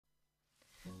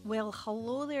Well,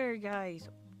 hello there, guys.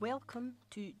 Welcome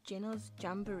to Jenna's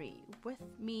Jamboree with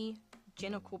me,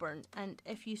 Jenna Coburn. And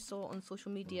if you saw on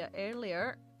social media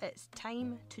earlier, it's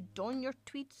time to don your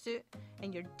tweed suit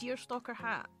and your deerstalker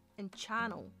hat and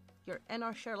channel your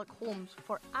inner Sherlock Holmes,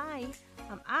 for I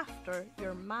am after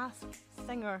your masked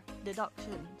singer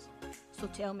deductions. So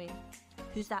tell me,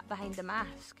 who's that behind the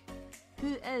mask?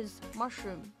 Who is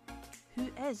Mushroom? Who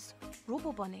is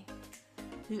RoboBunny?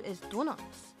 Who is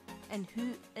Doughnuts? And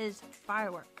who is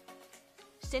Firework?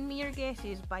 Send me your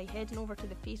guesses by heading over to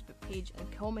the Facebook page and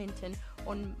commenting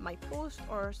on my post,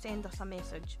 or send us a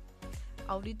message.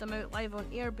 I'll read them out live on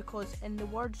air because, in the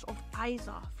words of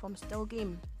Isa from Still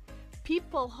Game,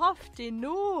 people have to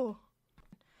know.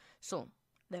 So,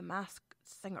 the masked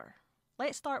singer.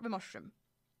 Let's start with Mushroom.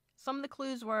 Some of the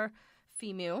clues were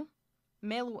female,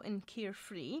 mellow and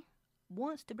carefree,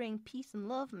 wants to bring peace and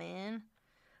love, man.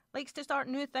 Likes to start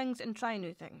new things and try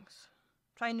new things.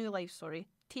 Try new life, sorry.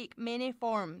 Take many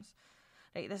forms.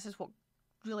 Right, this is what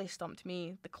really stumped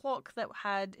me. The clock that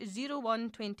had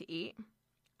 0128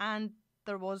 and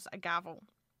there was a gavel.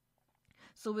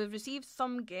 So we've received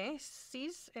some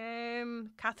guesses.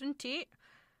 Catherine Tate,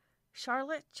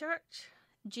 Charlotte Church,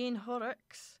 Jane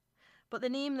Horrocks. But the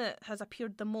name that has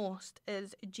appeared the most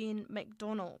is Jane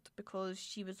MacDonald, because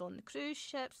she was on the cruise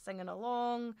ship singing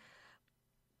along.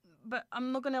 But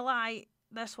I'm not going to lie,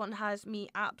 this one has me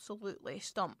absolutely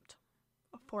stumped.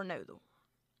 For now, though.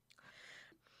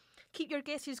 Keep your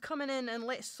guesses coming in and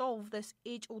let's solve this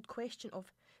age-old question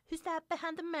of who's that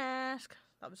behind the mask?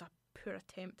 That was a poor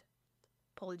attempt.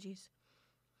 Apologies.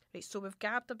 Right, so we've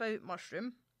gabbed about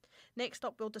Mushroom. Next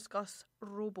up, we'll discuss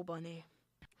RoboBunny.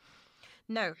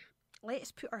 Now,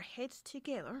 let's put our heads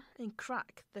together and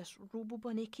crack this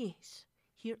RoboBunny case.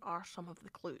 Here are some of the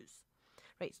clues.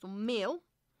 Right, so male.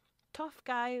 Tough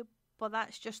guy, but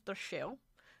that's just their shell.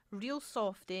 Real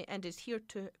softy and is here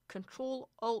to control,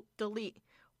 alt, delete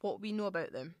what we know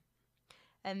about them.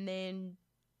 And then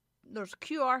there's a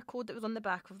QR code that was on the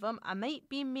back of them. I might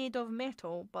be made of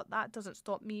metal, but that doesn't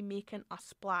stop me making a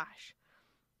splash.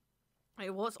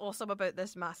 Right, what's awesome about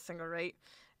this masked singer, right,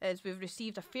 is we've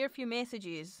received a fair few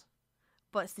messages,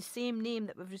 but it's the same name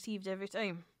that we've received every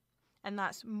time. And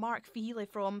that's Mark Feely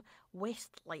from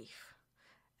Westlife.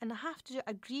 And I have to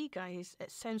agree, guys,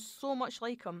 it sounds so much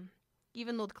like him,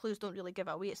 even though the clues don't really give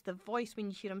it away. It's the voice when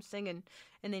you hear him singing,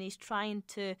 and then he's trying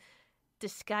to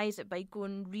disguise it by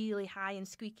going really high and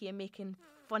squeaky and making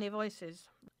funny voices.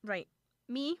 Right,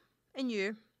 me and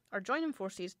you are joining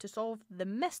forces to solve the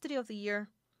mystery of the year.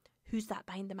 Who's that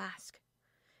behind the mask?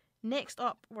 Next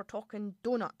up, we're talking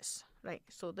Doughnuts. Right,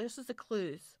 so this is the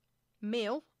clues.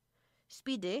 Male,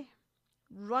 speedy,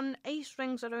 run ice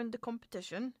rings around the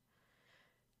competition,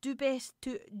 do best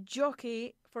to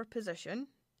jockey for position,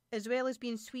 as well as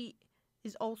being sweet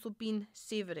is also being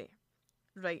savoury.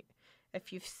 Right,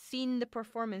 if you've seen the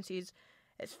performances,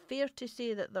 it's fair to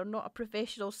say that they're not a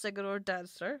professional singer or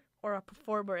dancer or a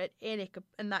performer in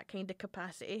that kind of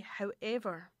capacity.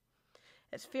 However,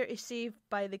 it's fair to say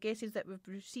by the guesses that we've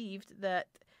received that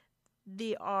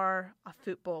they are a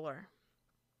footballer.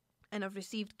 And I've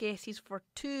received guesses for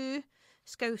two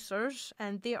Scousers,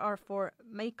 and they are for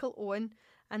Michael Owen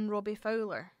and Robbie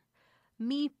Fowler.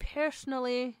 Me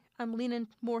personally, I'm leaning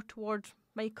more towards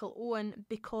Michael Owen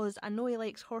because I know he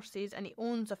likes horses and he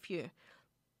owns a few.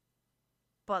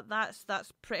 But that's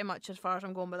pretty much as far as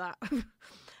I'm going with that.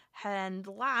 And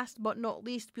last but not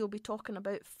least, we'll be talking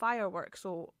about Firework.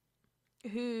 So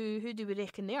who do we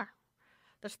reckon there?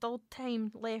 There's still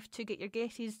time left to get your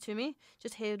guesses to me.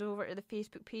 Just head over to the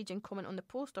Facebook page and comment on the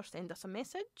post or send us a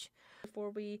message before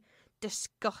we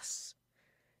discuss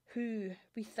who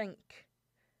we think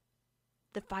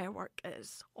the Firework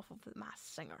is off of the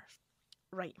masked singers.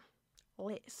 Right,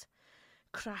 let's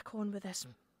crack on with this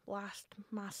last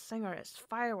masked singer. It's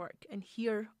Firework, and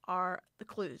here are the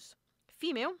clues.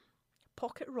 Female,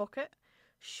 pocket rocket,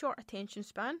 short attention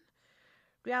span.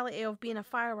 Reality of being a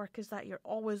firework is that you're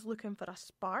always looking for a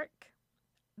spark.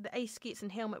 The ice skates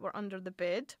and helmet were under the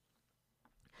bed.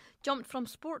 Jumped from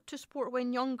sport to sport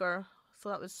when younger, so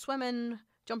that was swimming,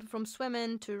 jumping from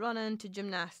swimming to running to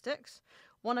gymnastics.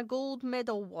 Won a gold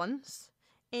medal once.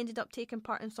 Ended up taking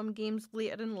part in some games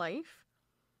later in life.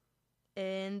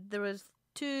 And there was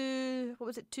two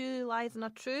lies and a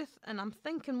truth. And I'm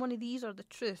thinking one of these are the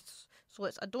truths. So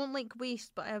it's, I don't like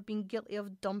waste, but I have been guilty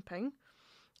of dumping.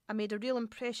 I made a real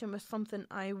impression with something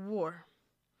I wore.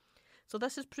 So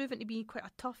this has proven to be quite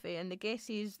a toughie. And the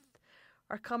guesses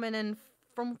are coming in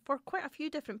for quite a few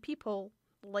different people,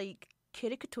 like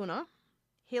Kerry Katona,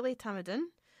 Hayley Tamidon,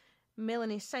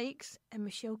 Melanie Sykes and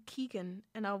Michelle Keegan.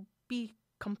 And I'll be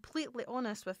completely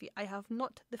honest with you, I have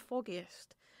not the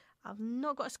foggiest. I've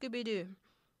not got a Scooby-Doo,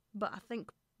 but I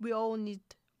think we all need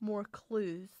more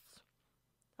clues.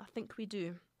 I think we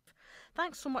do.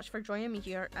 Thanks so much for joining me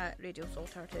here at Radio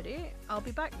Salter today. I'll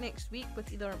be back next week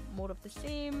with either more of the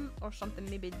same or something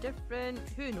maybe different.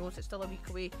 Who knows, it's still a week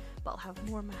away, but I'll have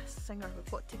more Masked Singer.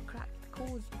 We've got to crack the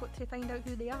codes, we've got to find out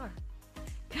who they are.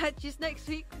 Catch you next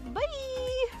week.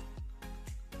 Bye!